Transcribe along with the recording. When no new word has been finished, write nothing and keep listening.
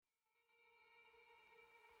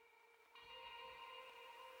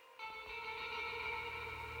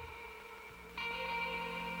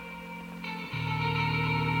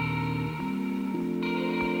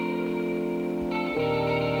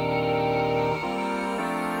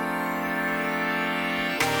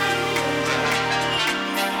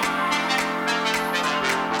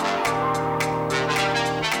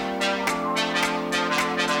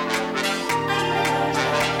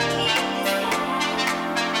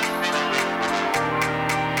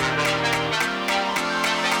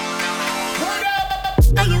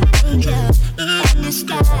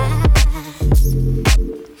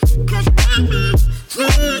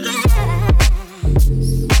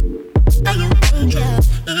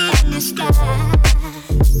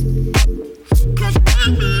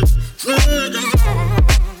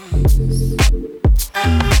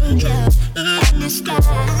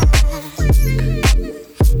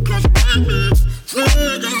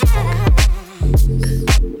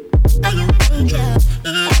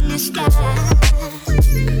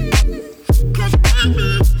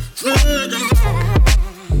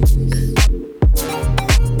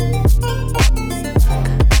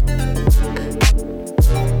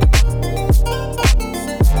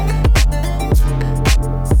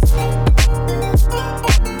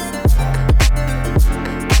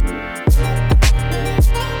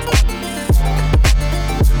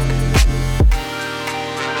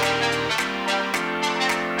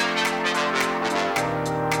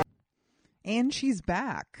And she's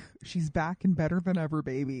back. She's back and better than ever,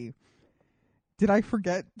 baby. Did I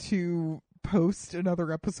forget to post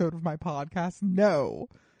another episode of my podcast? No,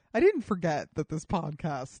 I didn't forget that this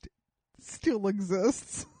podcast still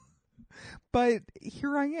exists. But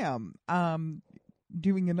here I am,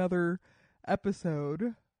 doing another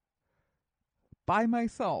episode by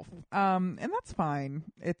myself. And that's fine.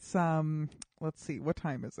 It's, let's see, what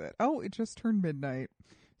time is it? Oh, it just turned midnight.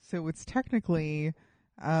 So it's technically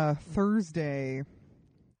Thursday,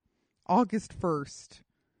 August 1st,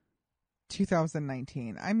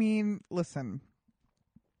 2019. I mean, listen,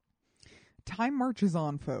 time marches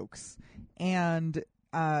on, folks, and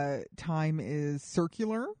time is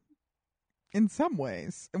circular in some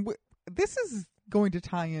ways. And this is going to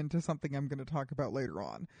tie into something I'm going to talk about later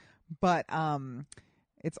on. But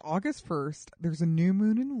it's August 1st. There's a new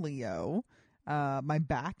moon in Leo. My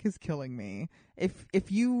back is killing me.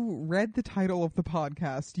 If you read the title of the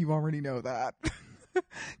podcast, you already know that.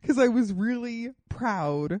 Because I was really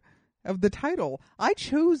proud of the title. I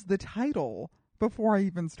chose the title before I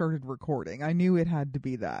even started recording. I knew it had to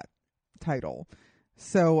be that title.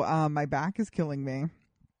 So my back is killing me.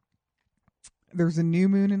 There's a new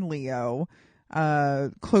moon in Leo.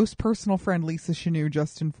 Close personal friend Lisa Chanou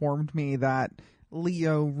just informed me that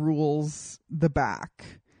Leo rules the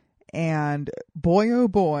back. And boy, oh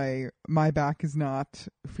boy, my back is not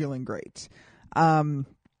feeling great.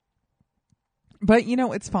 But, you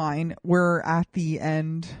know, it's fine. We're at the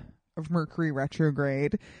end of Mercury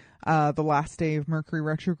retrograde. The last day of Mercury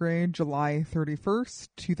retrograde, July 31st,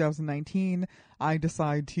 2019, I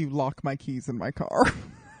decide to lock my keys in my car.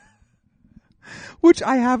 Which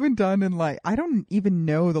I haven't done in I don't even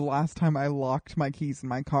know the last time I locked my keys in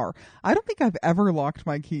my car. I don't think I've ever locked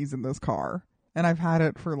my keys in this car. And I've had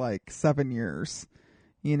it for 7 years.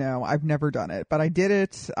 You know, I've never done it. But I did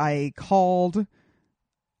it. I called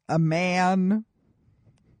a man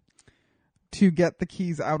to get the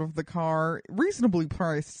keys out of the car. Reasonably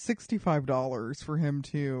priced, $65 for him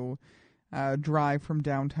to drive from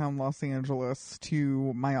downtown Los Angeles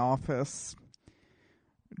to my office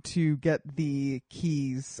to get the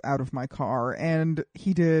keys out of my car. And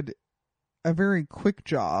he did a very quick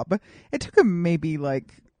job. It took him maybe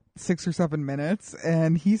 6 or 7 minutes,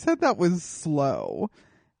 and he said that was slow.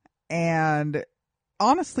 And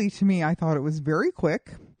honestly, to me, I thought it was very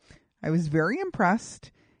quick. I was very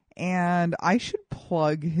impressed, and I should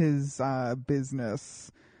plug his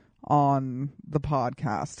business on the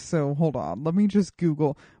podcast. So hold on, let me just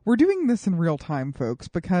Google. We're doing this in real time, folks,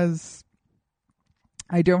 because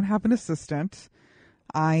I don't have an assistant.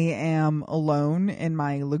 I am alone in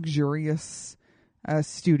my luxurious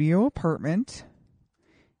studio apartment.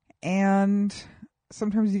 And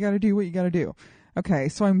sometimes you got to do what you got to do. Okay,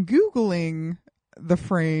 so I'm Googling the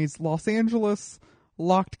phrase Los Angeles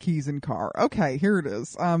locked keys in car. Okay, here it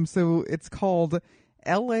is. So it's called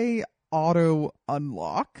LA Auto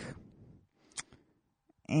Unlock.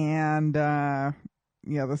 And, yeah,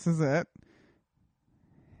 this is it.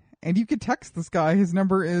 And you could text this guy. His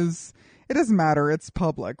number is, it doesn't matter. It's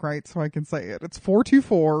public, right? So I can say it. It's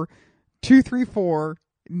 424-234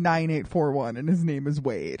 9841, and his name is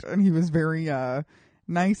Wade, and he was very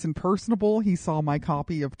nice and personable. He saw my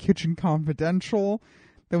copy of Kitchen Confidential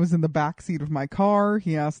that was in the backseat of my car.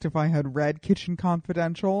 He asked if I had read Kitchen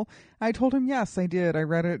Confidential. I told him yes, I did. I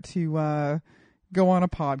read it to go on a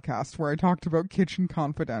podcast where I talked about Kitchen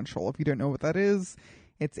Confidential. If you don't know what that is,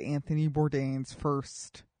 it's Anthony Bourdain's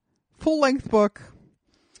first full-length book,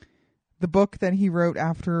 the book that he wrote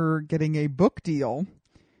after getting a book deal.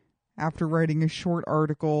 After writing a short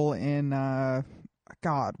article in,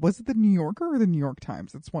 was it the New Yorker or the New York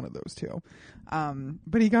Times? It's one of those two.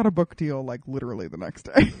 But he got a book deal literally the next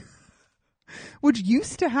day. Which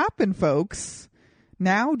used to happen, folks.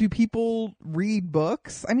 Now, do people read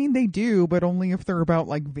books? I mean, they do, but only if they're about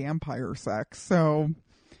vampire sex. So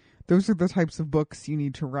those are the types of books you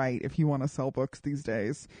need to write if you want to sell books these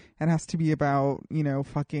days. It has to be about,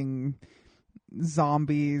 fucking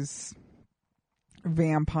zombies,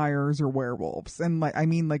 vampires, or werewolves. And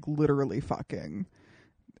literally fucking.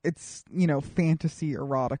 It's, fantasy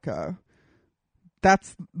erotica.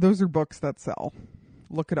 Those are books that sell.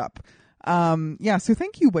 Look it up. So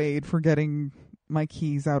thank you, Wade, for getting my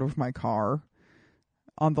keys out of my car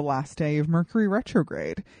on the last day of Mercury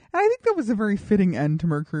retrograde. And I think that was a very fitting end to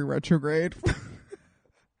Mercury retrograde.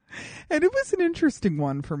 And it was an interesting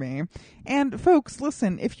one for me. And folks,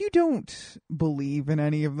 listen, if you don't believe in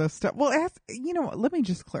any of this stuff, well, let me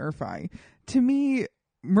just clarify. To me,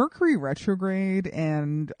 Mercury retrograde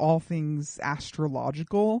and all things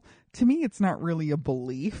astrological, to me, it's not really a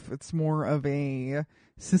belief. It's more of a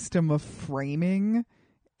system of framing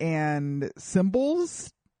and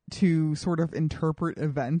symbols to sort of interpret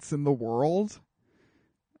events in the world.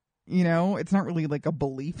 It's not really like a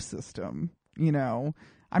belief system,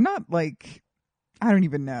 I'm not like, I don't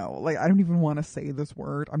even know. Like, I don't even want to say this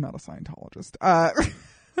word. I'm not a Scientologist. Are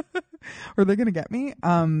they going to get me?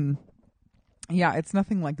 Yeah, it's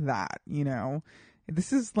nothing like that,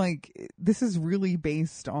 This is really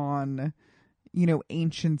based on,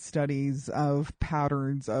 ancient studies of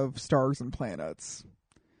patterns of stars and planets.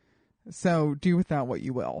 So do with that what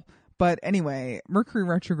you will. But anyway, Mercury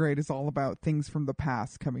retrograde is all about things from the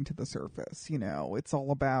past coming to the surface. It's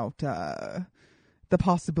all about the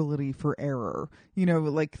possibility for error.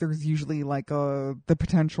 There's usually the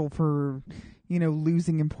potential for,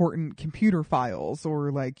 losing important computer files,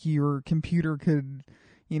 or your computer could,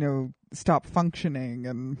 stop functioning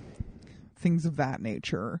and things of that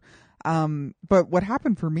nature. But what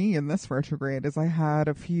happened for me in this retrograde is I had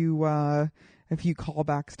a few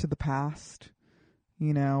callbacks to the past.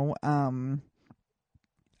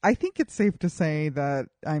 I think it's safe to say that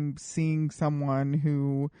I'm seeing someone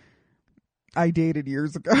who I dated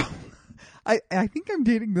years ago. I think I'm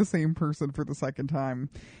dating the same person for the second time.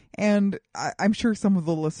 And I'm sure some of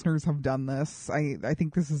the listeners have done this. I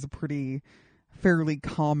think this is a fairly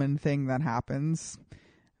common thing that happens.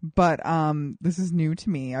 But this is new to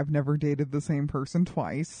me. I've never dated the same person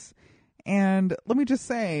twice. And let me just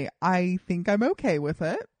say, I think I'm okay with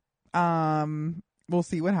it. We'll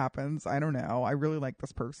see what happens. I don't know. I really like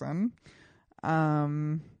this person.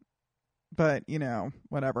 But,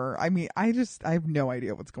 whatever. I mean, I have no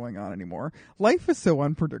idea what's going on anymore. Life is so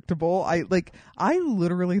unpredictable. I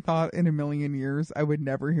literally thought in a million years I would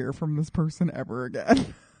never hear from this person ever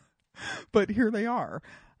again. But here they are.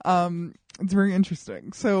 It's very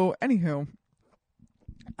interesting. So, anywho,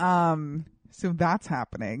 so that's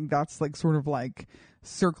happening. That's sort of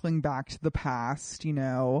circling back to the past,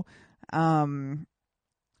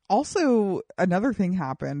 Also, another thing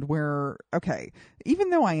happened where, okay, even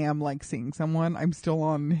though I am seeing someone, I'm still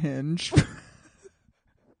on Hinge.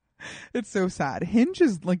 It's so sad. Hinge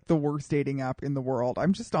is the worst dating app in the world.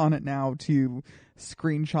 I'm just on it now to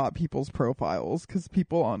screenshot people's profiles because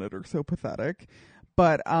people on it are so pathetic.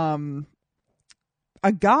 But a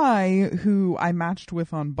guy who I matched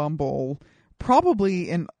with on Bumble, probably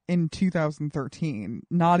in 2013,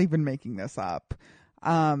 not even making this up.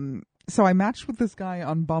 So I matched with this guy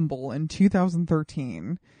on Bumble in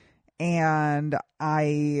 2013, and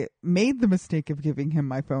I made the mistake of giving him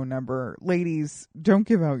my phone number. Ladies, don't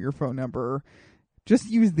give out your phone number. Just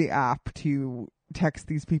use the app to text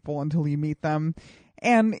these people until you meet them.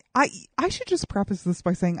 And I should just preface this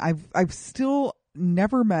by saying I've still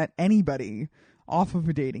never met anybody off of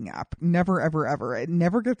a dating app. Never, ever, ever. It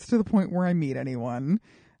never gets to the point where I meet anyone.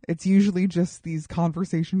 It's usually just these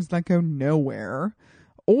conversations that go nowhere.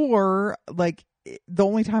 Or, the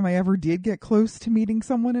only time I ever did get close to meeting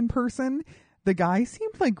someone in person, the guy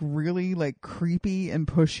seemed really creepy and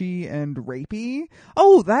pushy and rapey.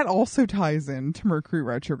 Oh, that also ties into Mercury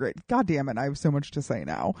retrograde. God damn it, I have so much to say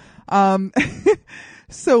now.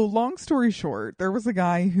 So long story short, there was a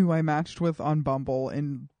guy who I matched with on Bumble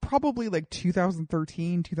in probably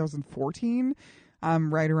 2013, 2014.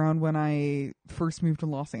 Right around when I first moved to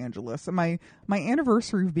Los Angeles. And my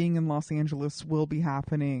anniversary of being in Los Angeles will be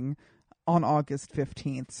happening on August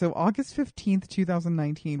 15th. So August 15th,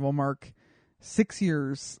 2019 will mark 6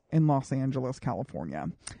 years in Los Angeles,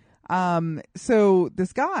 California. So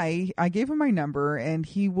this guy, I gave him my number, and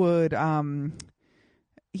he would,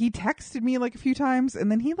 he texted me a few times,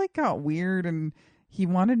 and then he got weird, and he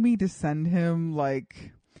wanted me to send him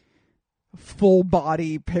full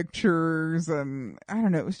body pictures, and I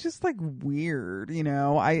don't know, it was just weird,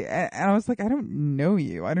 I was I don't know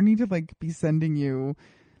you. I don't need to be sending you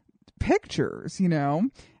pictures,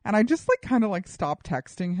 and I just kind of stopped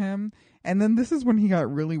texting him. And then this is when he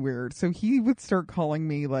got really weird. So he would start calling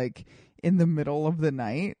me like in the middle of the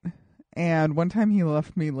night. And one time he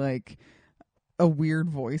left me like a weird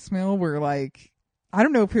voicemail where like, I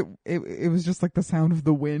don't know if it was just like the sound of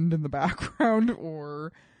the wind in the background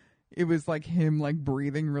or it was like him like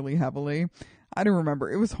breathing really heavily. I don't remember.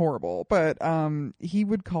 It was horrible. But he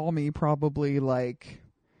would call me probably like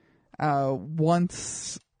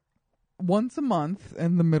once a month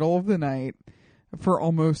in the middle of the night for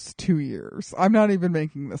almost 2 years. I'm not even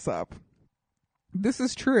making this up. This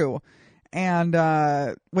is true. And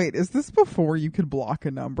wait, is this before you could block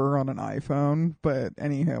a number on an iPhone? But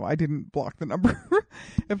anywho, I didn't block the number.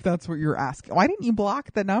 If that's what you're asking. Why didn't you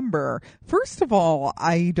block the number? First of all,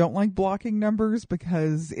 I don't like blocking numbers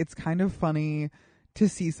because it's kind of funny to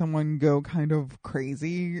see someone go kind of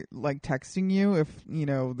crazy like texting you if, you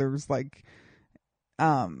know, there's like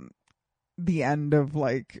the end of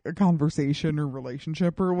like a conversation or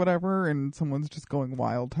relationship or whatever and someone's just going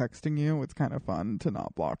wild texting you. It's kind of fun to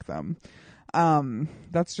not block them.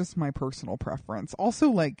 That's just my personal preference. Also,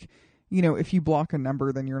 like, you know, if you block a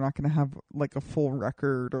number, then you're not going to have like a full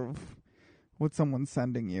record of what someone's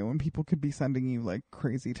sending you, and people could be sending you like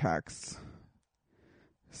crazy texts.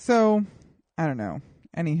 So I don't know.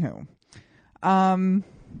 Anywho,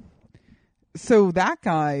 so that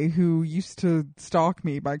guy who used to stalk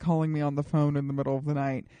me by calling me on the phone in the middle of the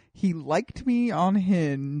night, he liked me on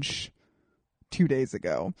Hinge 2 days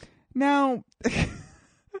ago. Now,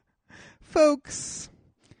 folks,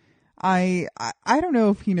 I don't know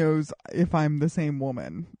if he knows if I'm the same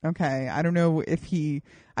woman. Okay. I don't know if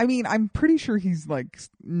I'm pretty sure he's like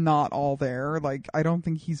not all there. Like, I don't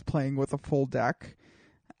think he's playing with a full deck.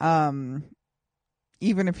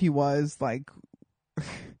 Even if he was like,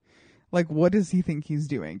 like, what does he think he's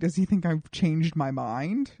doing? Does he think I've changed my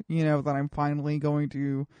mind? You know, that I'm finally going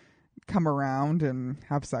to come around and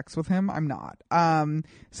have sex with him? I'm not.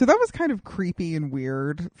 So that was kind of creepy and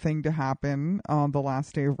weird thing to happen on the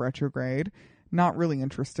last day of retrograde. Not really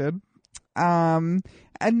interested. And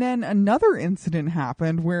then another incident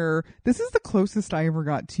happened where this is the closest I ever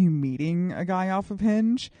got to meeting a guy off of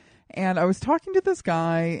Hinge. And I was talking to this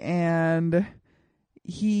guy and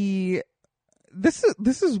this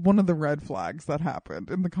is one of the red flags that happened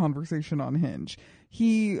in the conversation on Hinge.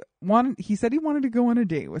 He said he wanted to go on a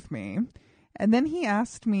date with me, and then he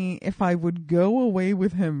asked me if I would go away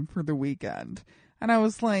with him for the weekend. And I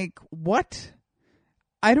was like, "What?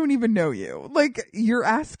 I don't even know you. Like, you're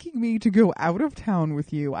asking me to go out of town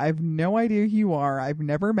with you. I have no idea who you are. I've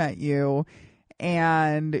never met you,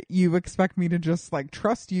 and you expect me to just like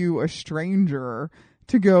trust you, a stranger,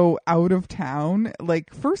 to go out of town?"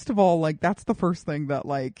 Like, first of all, like, that's the first thing that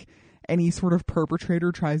like any sort of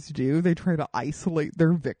perpetrator tries to do. They try to isolate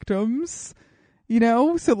their victims, you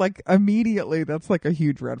know? So like immediately that's like a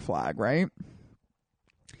huge red flag, right?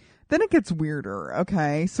 Then it gets weirder.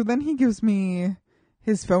 Okay. So then he gives me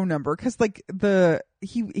his phone number because like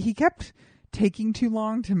he kept taking too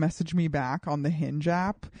long to message me back on the Hinge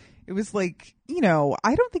app. It was like, you know,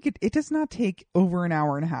 I don't think it does not take over an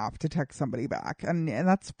hour and a half to text somebody back. And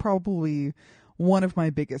that's probably one of my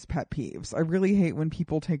biggest pet peeves. I really hate when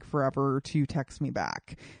people take forever to text me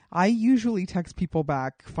back. I usually text people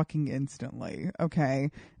back fucking instantly, okay?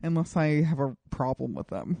 Unless I have a problem with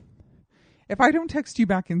them. If I don't text you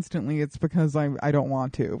back instantly, it's because I don't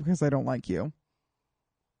want to, because I don't like you.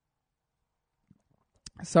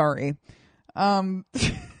 Sorry.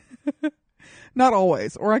 Not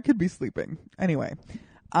always, or I could be sleeping. Anyway,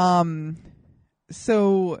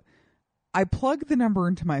 so I plug the number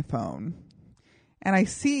into my phone and I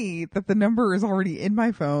see that the number is already in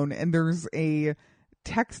my phone and there's a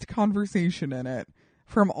text conversation in it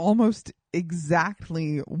from almost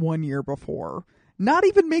exactly 1 year before. Not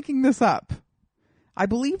even making this up. I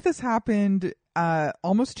believe this happened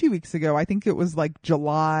almost 2 weeks ago. I think it was like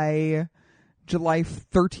July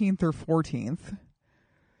 13th or 14th.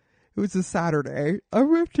 It was a Saturday. I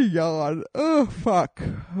went to yawn. Oh, fuck.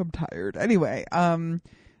 I'm tired. Anyway,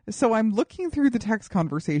 so I'm looking through the text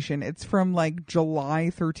conversation. It's from like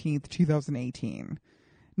July 13th, 2018.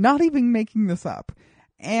 Not even making this up.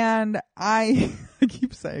 And I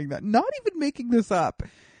keep saying that. Not even making this up.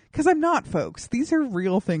 Because I'm not, folks. These are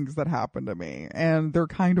real things that happened to me. And they're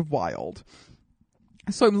kind of wild.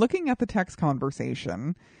 So I'm looking at the text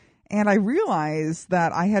conversation. And I realized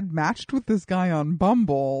that I had matched with this guy on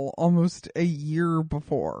Bumble almost a year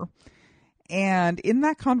before. And in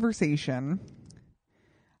that conversation,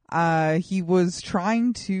 he was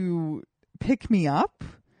trying to pick me up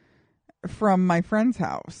from my friend's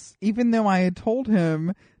house, even though I had told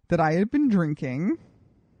him that I had been drinking.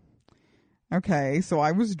 Okay, so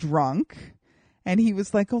I was drunk. And he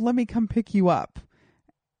was like, oh, let me come pick you up.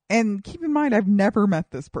 And keep in mind, I've never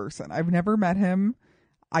met this person. I've never met him.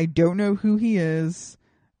 I don't know who he is.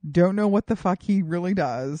 Don't know what the fuck he really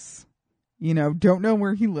does. Don't know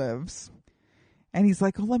where he lives. And he's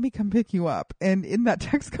like, oh, let me come pick you up. And in that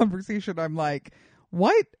text conversation, I'm like,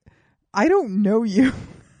 what? I don't know you.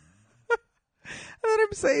 And then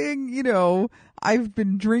I'm saying, I've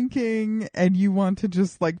been drinking and you want to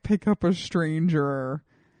just like pick up a stranger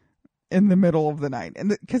in the middle of the night. And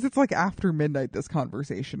because it's like after midnight, this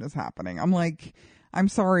conversation is happening. I'm like, I'm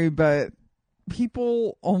sorry, but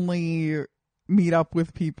people only meet up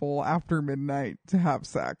with people after midnight to have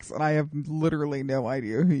sex. And I have literally no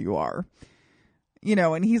idea who you are.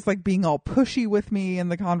 And he's like being all pushy with me in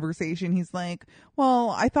the conversation. He's like,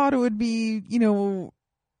 well, I thought it would be,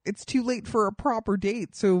 it's too late for a proper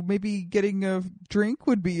date. So maybe getting a drink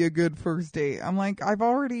would be a good first date. I'm like, I've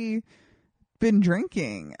already been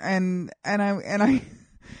drinking. And I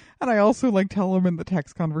also like tell him in the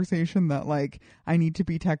text conversation that like I need to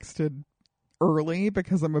be texted early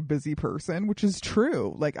because I'm a busy person, which is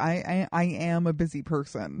true. Like I am a busy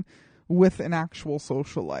person with an actual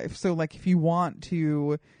social life. So like if you want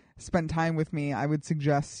to spend time with me, I would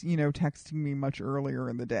suggest, texting me much earlier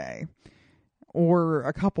in the day or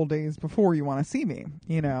a couple days before you want to see me,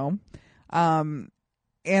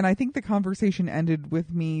 and I think the conversation ended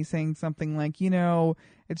with me saying something like,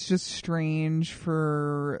 it's just strange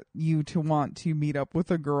for you to want to meet up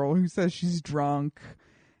with a girl who says she's drunk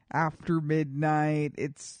after midnight.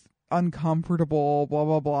 It's uncomfortable, blah,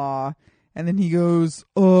 blah, blah. And then he goes,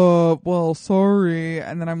 well, sorry.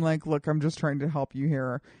 And then I'm like, look, I'm just trying to help you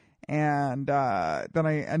here. And then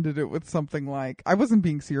I ended it with something like, I wasn't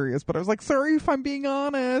being serious, but I was like, sorry if I'm being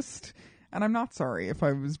honest. And I'm not sorry if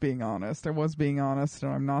I was being honest. I was being honest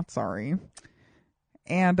and I'm not sorry.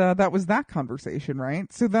 And that was that conversation,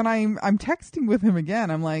 right? So then I'm texting with him again.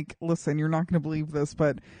 I'm like, listen, you're not going to believe this,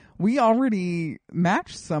 but we already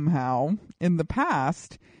matched somehow in the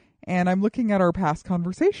past. And I'm looking at our past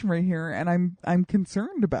conversation right here and I'm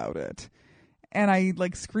concerned about it. And I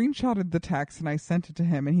like screenshotted the text and I sent it to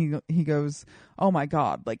him and he goes, oh my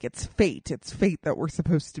God, like it's fate that we're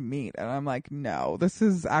supposed to meet. And I'm like, no, this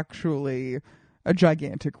is actually a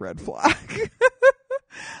gigantic red flag.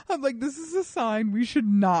 I'm like, this is a sign we should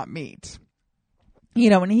not meet.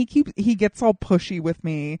 And he gets all pushy with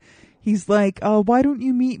me. He's like, oh, why don't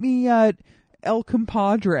you meet me at El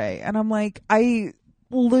Compadre? And I'm like, I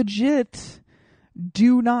legit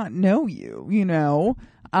do not know you,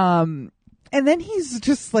 and then he's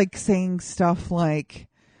just like saying stuff like,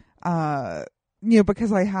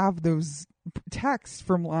 because I have those texts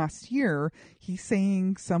from last year, he's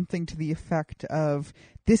saying something to the effect of,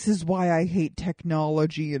 this is why I hate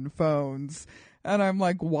technology and phones. And I'm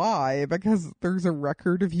like, why? Because there's a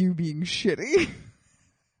record of you being shitty.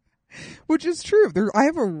 Which is true. I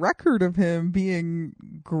have a record of him being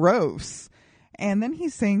gross. And then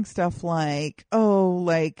he's saying stuff like,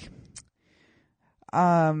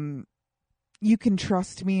 you can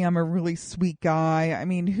trust me. I'm a really sweet guy. I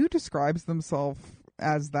mean, who describes themselves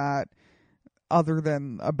as that other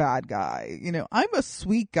than a bad guy? I'm a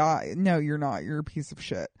sweet guy. No, you're not. You're a piece of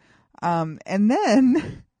shit. And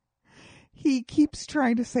then he keeps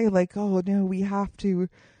trying to say like, oh no, we have to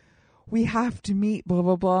meet, blah,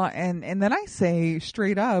 blah, blah. And then I say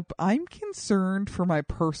straight up, I'm concerned for my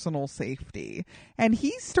personal safety. And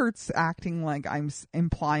he starts acting like I'm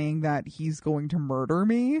implying that he's going to murder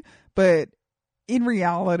me. But in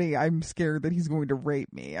reality, I'm scared that he's going to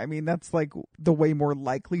rape me. I mean, that's like the way more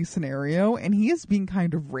likely scenario. And he is being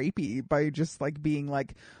kind of rapey by just like being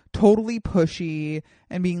like totally pushy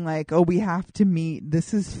and being like, oh, we have to meet.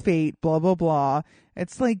 This is fate, blah, blah, blah.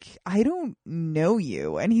 It's like, I don't know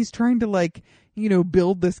you. And he's trying to like,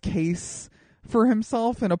 build this case for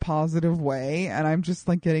himself in a positive way. And I'm just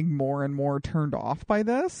like getting more and more turned off by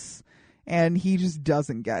this. And he just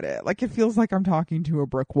doesn't get it. Like, it feels like I'm talking to a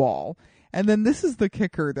brick wall. And then this is the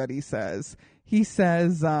kicker that he says. He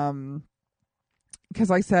says, because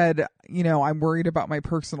I said, I'm worried about my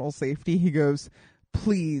personal safety. He goes,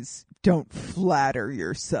 please don't flatter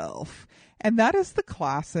yourself. And that is the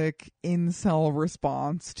classic incel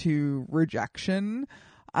response to rejection.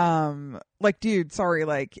 Like, dude, sorry.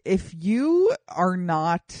 Like, if you are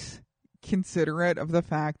not considerate of the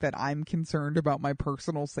fact that I'm concerned about my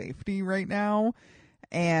personal safety right now,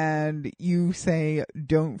 and you say,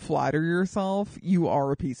 don't flatter yourself, you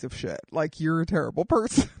are a piece of shit. Like, you're a terrible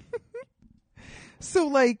person. So,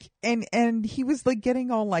 like, and he was, like,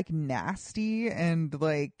 getting all, like, nasty and,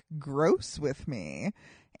 like, gross with me.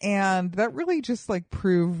 And that really just, like,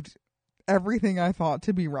 proved everything I thought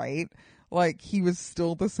to be right. Like, he was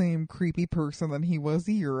still the same creepy person than he was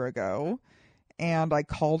a year ago. And I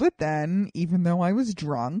called it then, even though I was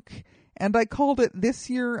drunk. And I called it this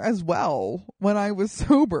year as well, when I was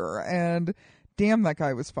sober. And damn, that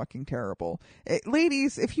guy was fucking terrible.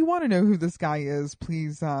 Ladies, if you want to know who this guy is,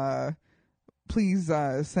 please send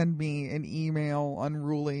me an email,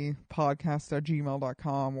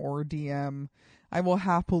 unrulypodcast@gmail.com, or DM. I will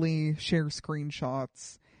happily share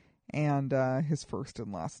screenshots and his first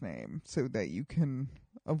and last name so that you can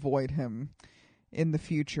avoid him in the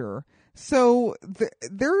future. So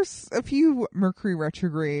there's a few Mercury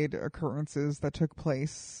retrograde occurrences that took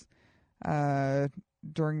place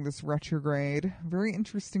during this retrograde. Very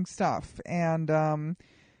interesting stuff. And my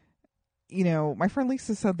friend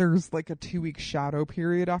Lisa said there's like a 2-week shadow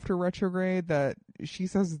period after retrograde that she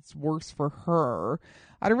says it's worse for her.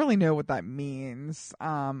 I don't really know what that means.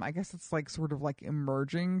 I guess it's like sort of like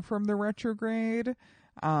emerging from the retrograde,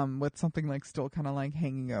 with something like still kind of like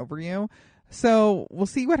hanging over you. So we'll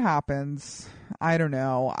see what happens. I don't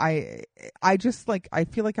know. I just like, I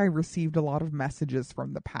feel like I received a lot of messages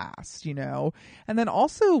from the past, And then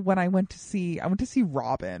also when I went to see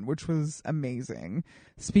Robin, which was amazing.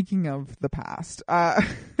 Speaking of the past,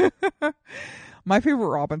 my favorite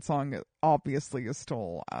Robin song obviously is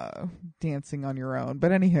still Dancing on Your Own.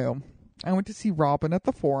 But anywho, I went to see Robin at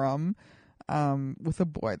the Forum with a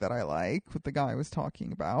boy that I like, with the guy I was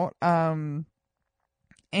talking about.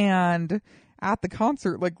 And at the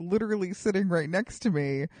concert, like literally sitting right next to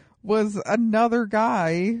me, was another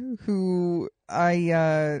guy who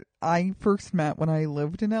I first met when I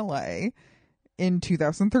lived in LA in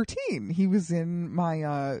 2013. He was in my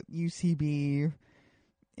UCB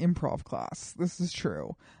improv class. This is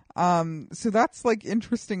true. So that's like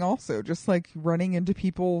interesting also, just like running into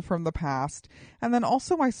people from the past. And then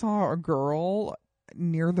also I saw a girl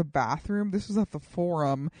near the bathroom. This was at the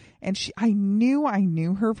Forum, and I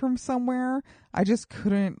knew her from somewhere. I just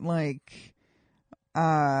couldn't like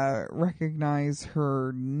recognize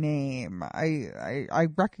her name. I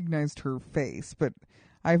recognized her face, but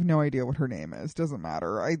I have no idea what her name is. Doesn't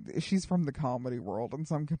matter. She's from the comedy world in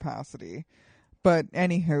some capacity. But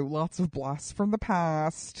anywho, lots of blasts from the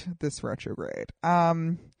past this retrograde.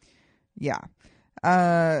 Yeah.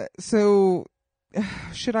 So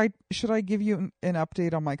should I give you an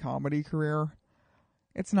update on my comedy career?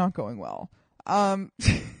 It's not going well. Can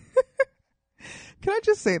I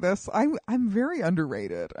just say this? I'm very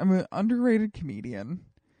underrated. I'm an underrated comedian.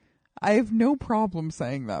 I have no problem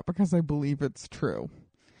saying that because I believe it's true.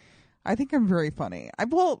 I think I'm very funny. I'm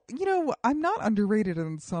not underrated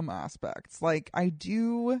in some aspects. Like, I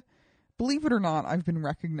do, believe it or not, I've been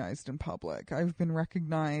recognized in public. I've been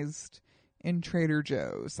recognized in Trader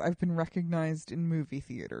Joe's. I've been recognized in movie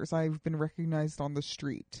theaters. I've been recognized on the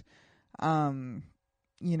street. I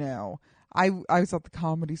was at the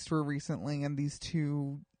Comedy Store recently, and these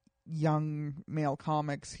two young male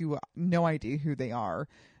comics who, no idea who they are,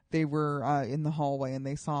 they were in the hallway and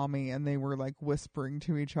they saw me and they were like whispering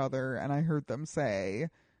to each other, and I heard them say,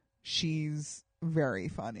 "She's very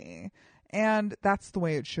funny." And that's the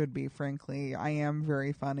way it should be, frankly. I am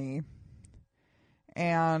very funny.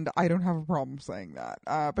 And I don't have a problem saying that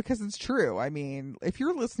because it's true. I mean, if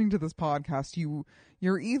you're listening to this podcast,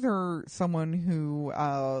 you're either someone who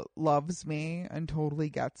loves me and totally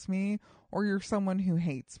gets me, or you're someone who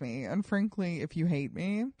hates me. And frankly, if you hate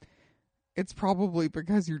me, it's probably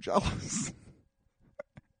because you're jealous.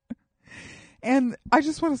 And I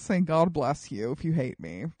just want to say God bless you if you hate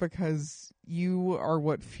me, because you are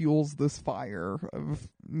what fuels this fire of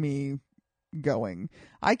me going.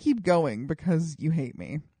 I keep going because you hate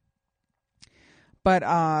me. But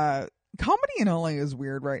comedy in LA is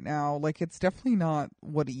weird right now. Like, it's definitely not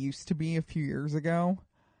what it used to be a few years ago.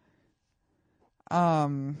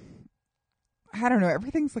 I don't know,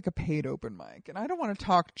 everything's like a paid open mic, and I don't want to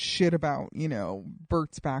talk shit about,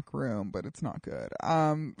 Bert's Back Room, but it's not good.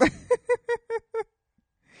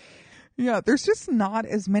 Yeah, there's just not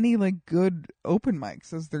as many like good open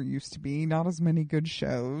mics as there used to be, not as many good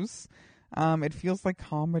shows. It feels like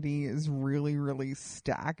comedy is really, really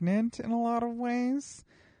stagnant in a lot of ways.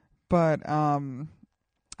 But I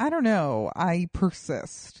don't know, I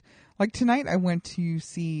persist. Like tonight I went to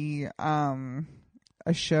see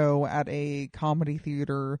a show at a comedy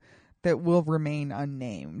theater that will remain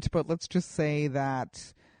unnamed, but let's just say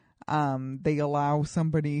that they allow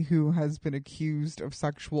somebody who has been accused of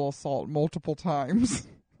sexual assault multiple times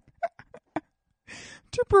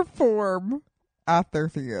to perform at their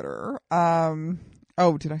theater.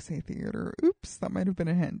 Oh, did I say theater? Oops, that might have been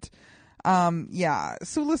a hint. Yeah,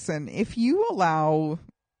 so listen, if you allow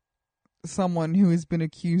someone who has been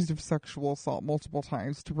accused of sexual assault multiple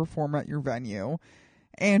times to perform at your venue,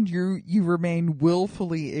 and you remain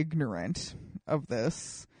willfully ignorant of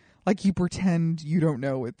this, like you pretend you don't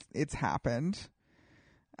know it's happened,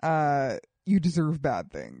 you deserve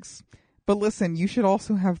bad things. But listen, you should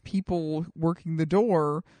also have people working the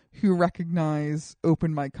door who recognize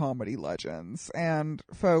open mic comedy legends. And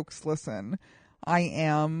folks, listen, I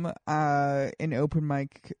am an open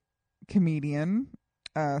mic comedian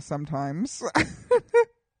sometimes.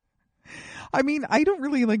 I mean, I don't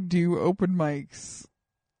really like do open mics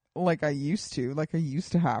like I used to. Like I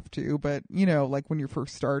used to have to, but you know, like when you're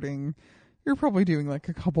first starting, you're probably doing like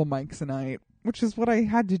a couple mics a night, which is what I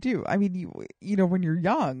had to do. I mean, you know, when you're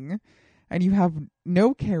young and you have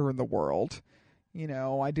no care in the world, you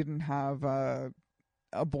know, I didn't have a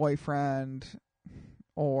boyfriend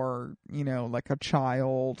or, you know, like a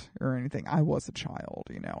child or anything. I was a child,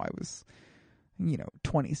 you know, I was, you know,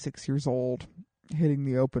 26 years old hitting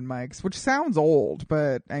the open mics, which sounds old,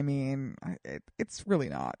 but I mean, it's really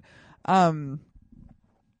not.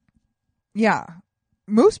 Yeah,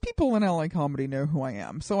 most people in LA comedy know who I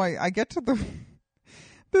am. So I get to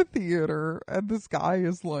the theater and this guy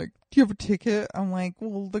is like, do you have a ticket? I'm like,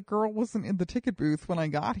 well, the girl wasn't in the ticket booth when I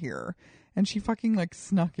got here. And she fucking like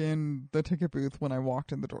snuck in the ticket booth when I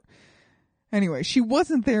walked in the door. Anyway, she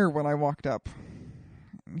wasn't there when I walked up.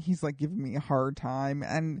 He's like giving me a hard time.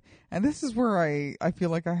 And this is where I feel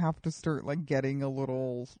like I have to start like getting a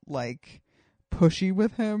little like pushy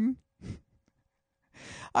with him.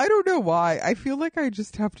 I don't know why. I feel like I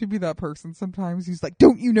just have to be that person sometimes. He's like,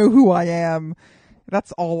 don't you know who I am?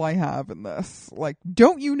 That's all I have in this. Like,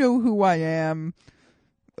 don't you know who I am?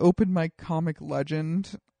 Open mic comic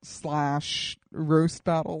legend / roast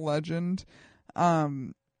battle legend.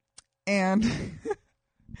 And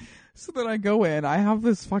so then I go in, I have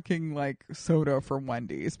this fucking like soda from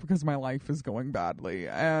Wendy's because my life is going badly.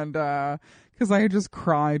 And, because I had just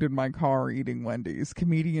cried in my car eating Wendy's.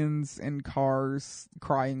 Comedians in cars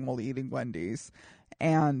crying while eating Wendy's.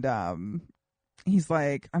 And, he's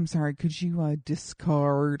like, I'm sorry, could you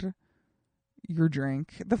discard your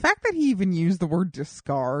drink? The fact that he even used the word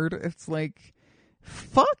discard, it's like,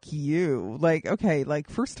 fuck you. Like, okay, like,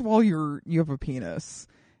 first of all, you have a penis.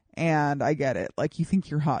 And I get it. Like, you think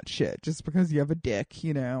you're hot shit just because you have a dick,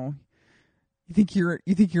 you know? You think you're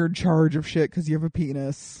in charge of shit because you have a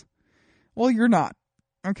penis. Well, you're not.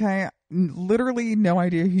 Okay? Literally no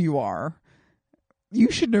idea who you are. You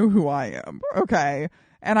should know who I am. Okay?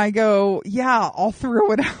 And I go, yeah, I'll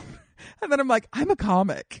throw it out. And then I'm like, I'm a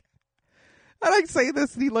comic. And I say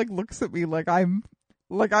this and he like looks at me like I'm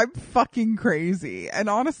fucking crazy. And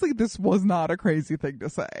honestly, this was not a crazy thing to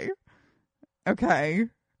say. Okay?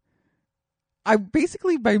 I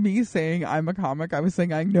basically, by me saying I'm a comic, I was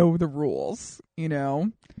saying I know the rules, you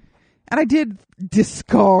know? And I did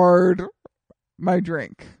discard my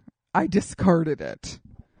drink. I discarded it.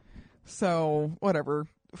 So, whatever.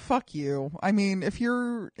 Fuck you. I mean, if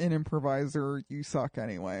you're an improviser, you suck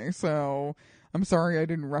anyway. So, I'm sorry I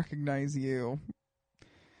didn't recognize you.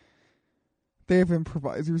 They have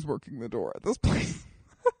improvisers working the door at this place.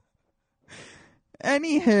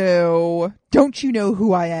 Anywho, don't you know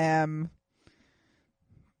who I am?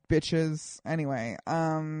 Bitches. Anyway,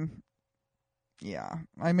 yeah.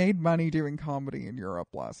 I made money doing comedy in Europe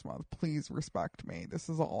last month. Please respect me. This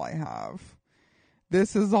is all I have.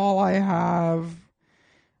 This is all I have.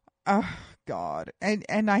 God. And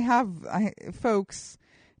folks,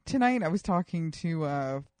 tonight I was talking to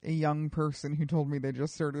a young person who told me they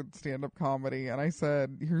just started stand-up comedy, and I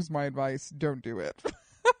said, here's my advice, don't do it.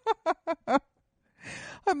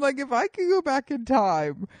 I'm like, if I could go back in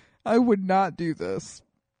time, I would not do this.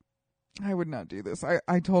 I would not do this.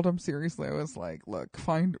 I told him seriously, I was like, look,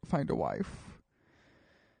 find a wife.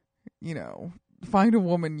 You know, find a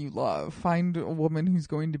woman you love. Find a woman who's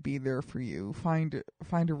going to be there for you. Find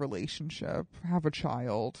a relationship. Have a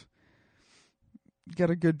child. Get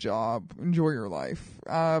a good job. Enjoy your life.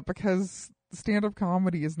 Because stand-up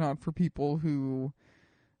comedy is not for people who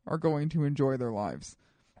are going to enjoy their lives.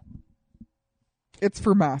 It's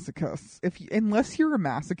for masochists. Unless you're a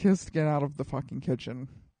masochist, get out of the fucking kitchen.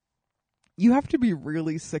 You have to be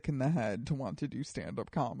really sick in the head to want to do stand-up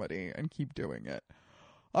comedy and keep doing it.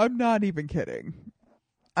 I'm not even kidding.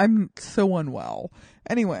 I'm so unwell.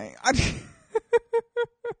 Anyway,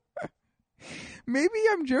 maybe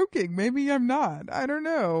I'm joking. Maybe I'm not. I don't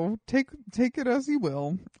know. Take it as you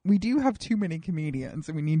will. We do have too many comedians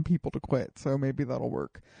and we need people to quit, so maybe that'll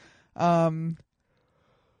work.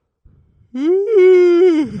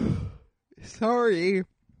 Sorry.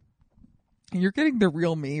 You're getting the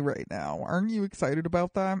real me right now. Aren't you excited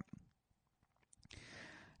about that?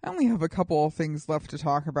 I only have a couple of things left to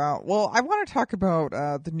talk about. Well, I want to talk about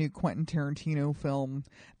the new Quentin Tarantino film,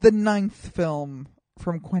 the 9th film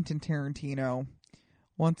from Quentin Tarantino,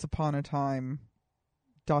 Once Upon a Time, ...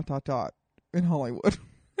 in Hollywood.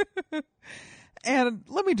 And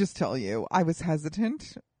let me just tell you, I was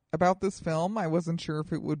hesitant about this film. I wasn't sure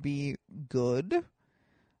if it would be good.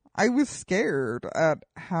 I was scared at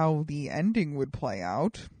how the ending would play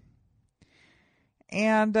out.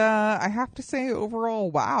 And I have to say, overall,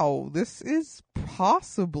 wow, this is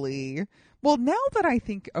possibly... Well, now that I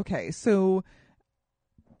think... Okay, so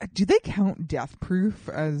do they count Death Proof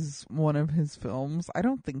as one of his films? I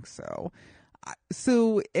don't think so.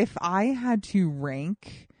 So if I had to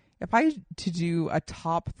rank... If I had to do a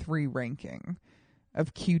top 3 ranking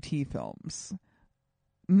of QT films,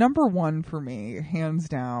 number 1 for me, hands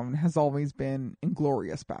down, has always been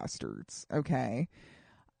Inglourious Bastards, okay?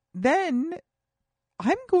 Then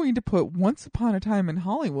I'm going to put Once Upon a Time in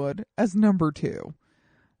Hollywood as number 2.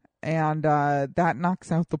 And that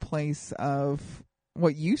knocks out the place of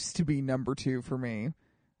what used to be number 2 for me,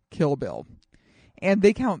 Kill Bill. And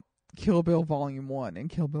they count Kill Bill Volume 1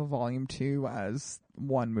 and Kill Bill Volume 2 as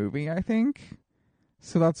one movie, I think.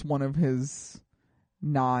 So that's one of his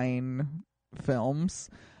 9 films.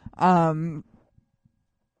 Yeah,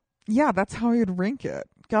 that's how I'd rank it.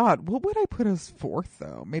 God, what would I put as 4th,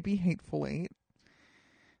 though? Maybe Hateful Eight?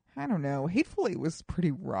 I don't know. Hateful Eight was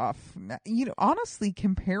pretty rough. You know, honestly,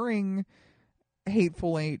 comparing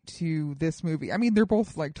Hateful Eight to this movie, I mean, they're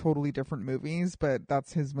both like totally different movies, but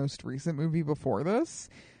that's his most recent movie before this.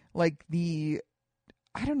 Like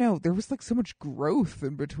I don't know, there was like so much growth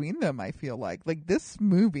in between them, I feel like. Like this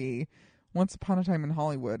movie, Once Upon a Time in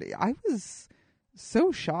Hollywood, I was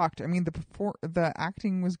so shocked. I mean, the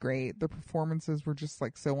acting was great. The performances were just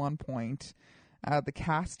like so on point. The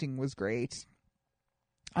casting was great.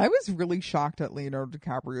 I was really shocked at Leonardo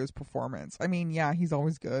DiCaprio's performance. I mean, yeah, he's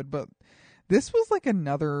always good, but this was like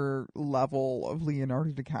another level of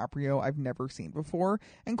Leonardo DiCaprio I've never seen before.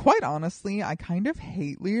 And quite honestly, I kind of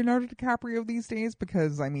hate Leonardo DiCaprio these days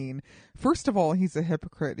because, I mean, first of all, he's a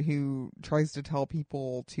hypocrite who tries to tell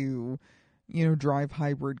people to, you know, drive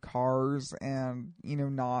hybrid cars and, you know,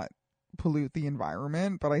 not pollute the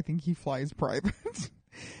environment. But I think he flies private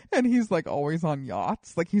and he's like always on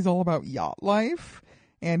yachts. Like he's all about yacht life.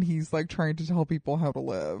 And he's like trying to tell people how to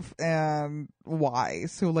live and why.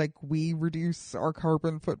 So like we reduce our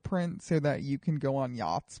carbon footprint so that you can go on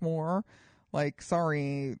yachts more. Like,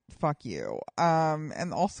 sorry, fuck you.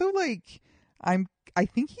 And also like I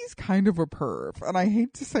think he's kind of a perv, and I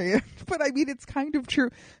hate to say it, but I mean it's kind of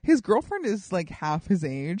true. His girlfriend is like half his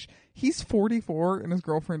age. He's 44 and his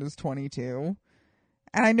girlfriend is 22.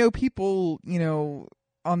 And I know people, you know,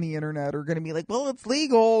 on the internet are going to be like, "Well, it's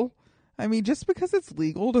legal." I mean, just because it's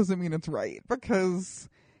legal doesn't mean it's right, because,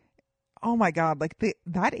 oh my God, like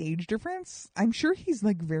that age difference, I'm sure he's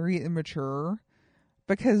like very immature,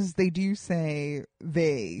 because they say,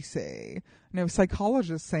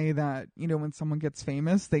 psychologists say that, you know, when someone gets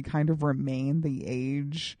famous, they kind of remain the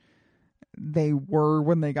age they were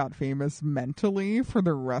when they got famous mentally for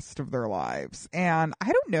the rest of their lives. And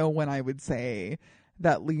I don't know when I would say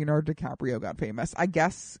that Leonardo DiCaprio got famous. I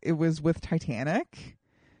guess it was with Titanic.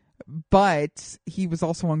 But he was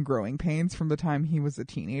also on Growing Pains from the time he was a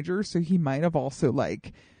teenager. So he might have also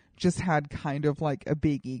like just had kind of like a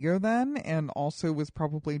big ego then, and also was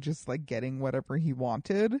probably just like getting whatever he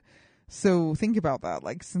wanted. So think about that.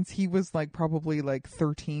 Like since he was like probably like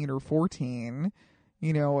 13 or 14,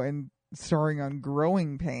 you know, and starring on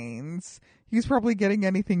Growing Pains, he's probably getting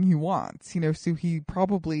anything he wants, you know, so he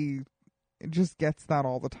probably just gets that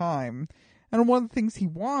all the time. And one of the things he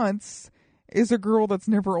wants is a girl that's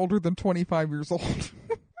never older than 25 years old.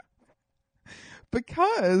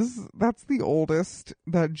 Because that's the oldest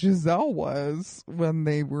that Giselle was when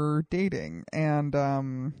they were dating. And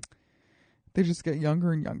they just get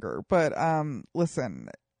younger and younger. But listen,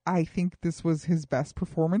 I think this was his best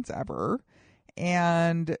performance ever.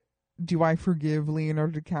 And do I forgive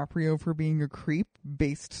Leonardo DiCaprio for being a creep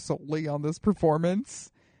based solely on this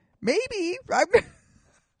performance? Maybe.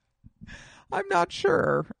 I'm not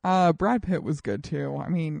sure. Brad Pitt was good too. I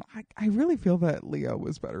mean, I really feel that Leo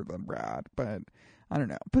was better than Brad, but I don't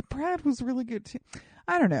know. But Brad was really good too.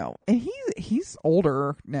 I don't know. And he's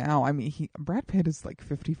older now. I mean, Brad Pitt is like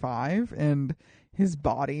 55, and his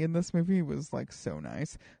body in this movie was like so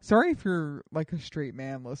nice. Sorry if you're like a straight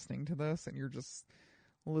man listening to this and you're just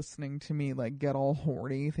listening to me like get all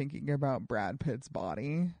horny thinking about Brad Pitt's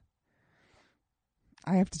body.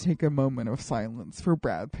 I have to take a moment of silence for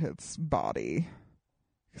Brad Pitt's body,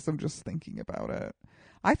 because I'm just thinking about it.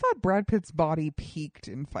 I thought Brad Pitt's body peaked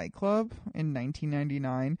in Fight Club in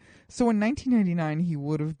 1999. So in 1999, he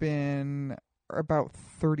would have been about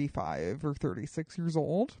 35 or 36 years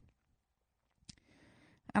old.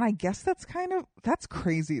 And I guess that's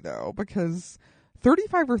crazy though, because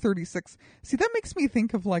 35 or 36, see, that makes me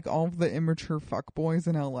think of like all of the immature fuckboys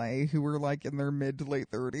in LA who were like in their mid to late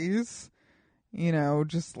 30s, you know,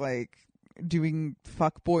 just like doing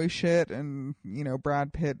fuckboy shit. And, you know,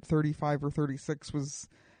 Brad Pitt, 35 or 36, was,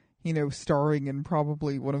 you know, starring in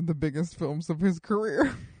probably one of the biggest films of his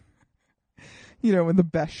career. You know, in the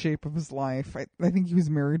best shape of his life. I think he was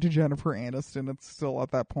married to Jennifer Aniston. It's still at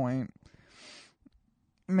that point.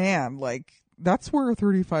 Man, like, that's where a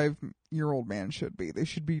 35-year-old man should be. They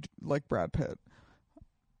should be like Brad Pitt.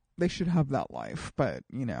 They should have that life. But,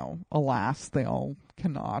 you know, alas, they all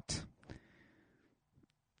cannot.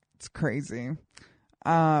 It's crazy.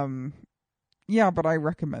 Yeah, but I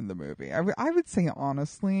recommend the movie. I would say,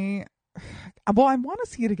 honestly, well, I want to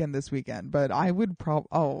see it again this weekend, but I would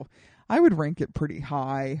I would rank it pretty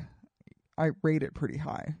high. I rate it pretty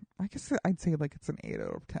high. I guess I'd say like it's an 8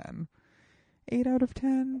 out of 10. 8 out of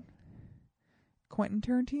 10. Quentin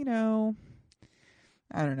Tarantino.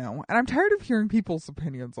 I don't know. And I'm tired of hearing people's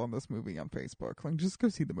opinions on this movie on Facebook. Like, just go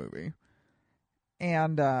see the movie.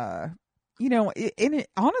 And, you know,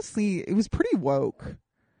 honestly, it was pretty woke.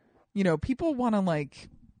 You know, people want to, like,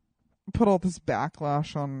 put all this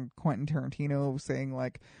backlash on Quentin Tarantino saying,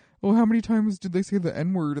 like, well, how many times did they say the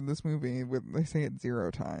N-word in this movie? They say it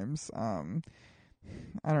 0 times. I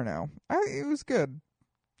don't know. It was good.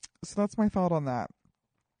 So that's my thought on that.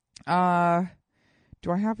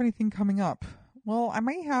 Do I have anything coming up? Well, I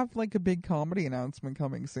might have like a big comedy announcement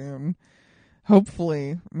coming soon.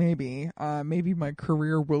 Hopefully, maybe. Maybe my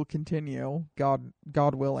career will continue. God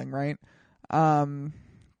willing, right?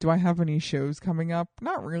 Do I have any shows coming up?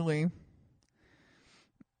 Not really.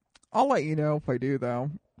 I'll let you know if I do,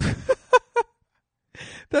 though.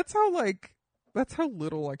 That's how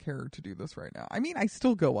little I care to do this right now. I mean, I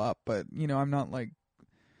still go up, but, you know, I'm not like,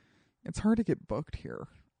 it's hard to get booked here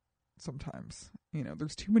sometimes. You know,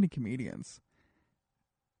 there's too many comedians.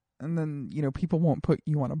 And then, you know, people won't put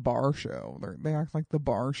you on a bar show. They act like the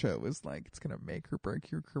bar show is like, it's going to make or break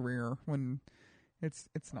your career when it's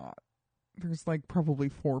not. There's like probably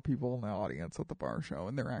 4 people in the audience at the bar show,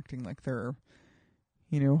 and they're acting like they're,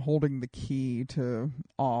 you know, holding the key to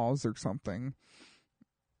Oz or something.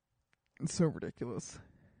 It's so ridiculous.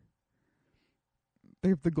 They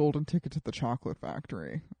have the golden ticket to the chocolate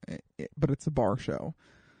factory, but it's a bar show.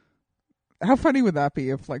 How funny would that be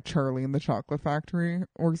if, like, Charlie and the Chocolate Factory,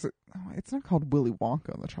 or is it, it's not called Willy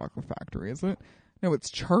Wonka and the Chocolate Factory, is it? No, it's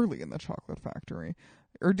Charlie and the Chocolate Factory.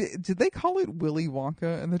 Or did they call it Willy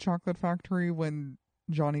Wonka and the Chocolate Factory when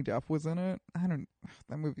Johnny Depp was in it?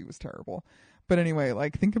 That movie was terrible. But anyway,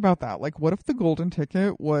 like, think about that. Like, what if the golden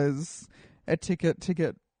ticket was a ticket to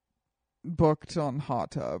get booked on Hot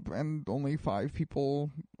Tub and only 5 people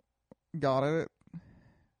got it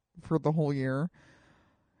for the whole year?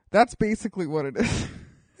 That's basically what it is.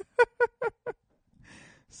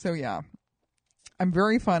 So yeah, I'm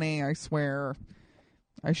very funny, I swear.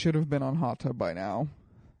 I should have been on Hot Tub by now.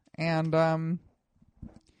 And I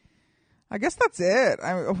guess that's it.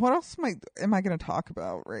 What else am I going to talk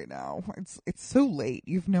about right now? It's so late.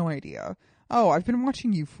 You have no idea. Oh, I've been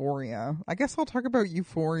watching Euphoria. I guess I'll talk about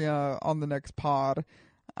Euphoria on the next pod.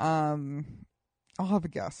 I'll have a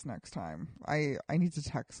guest next time. I need to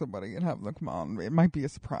text somebody and have them come on. It might be a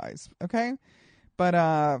surprise, okay? But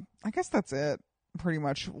I guess that's it, pretty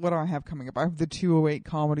much. What do I have coming up? I have the 208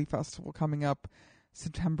 Comedy Festival coming up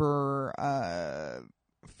September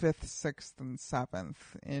 5th, 6th, and 7th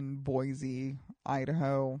in Boise,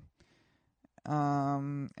 Idaho.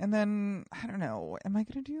 And then, I don't know, am I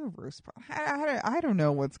going to do a roast? I don't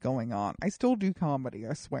know what's going on. I still do comedy,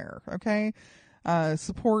 I swear, okay?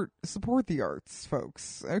 Support the arts,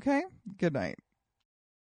 folks. Okay? Good night.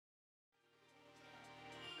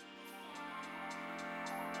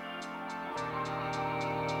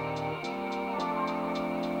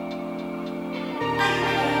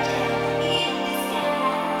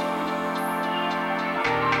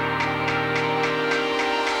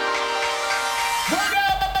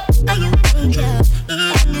 Are you angel in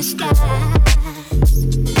the skies?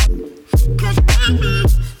 'Cause baby,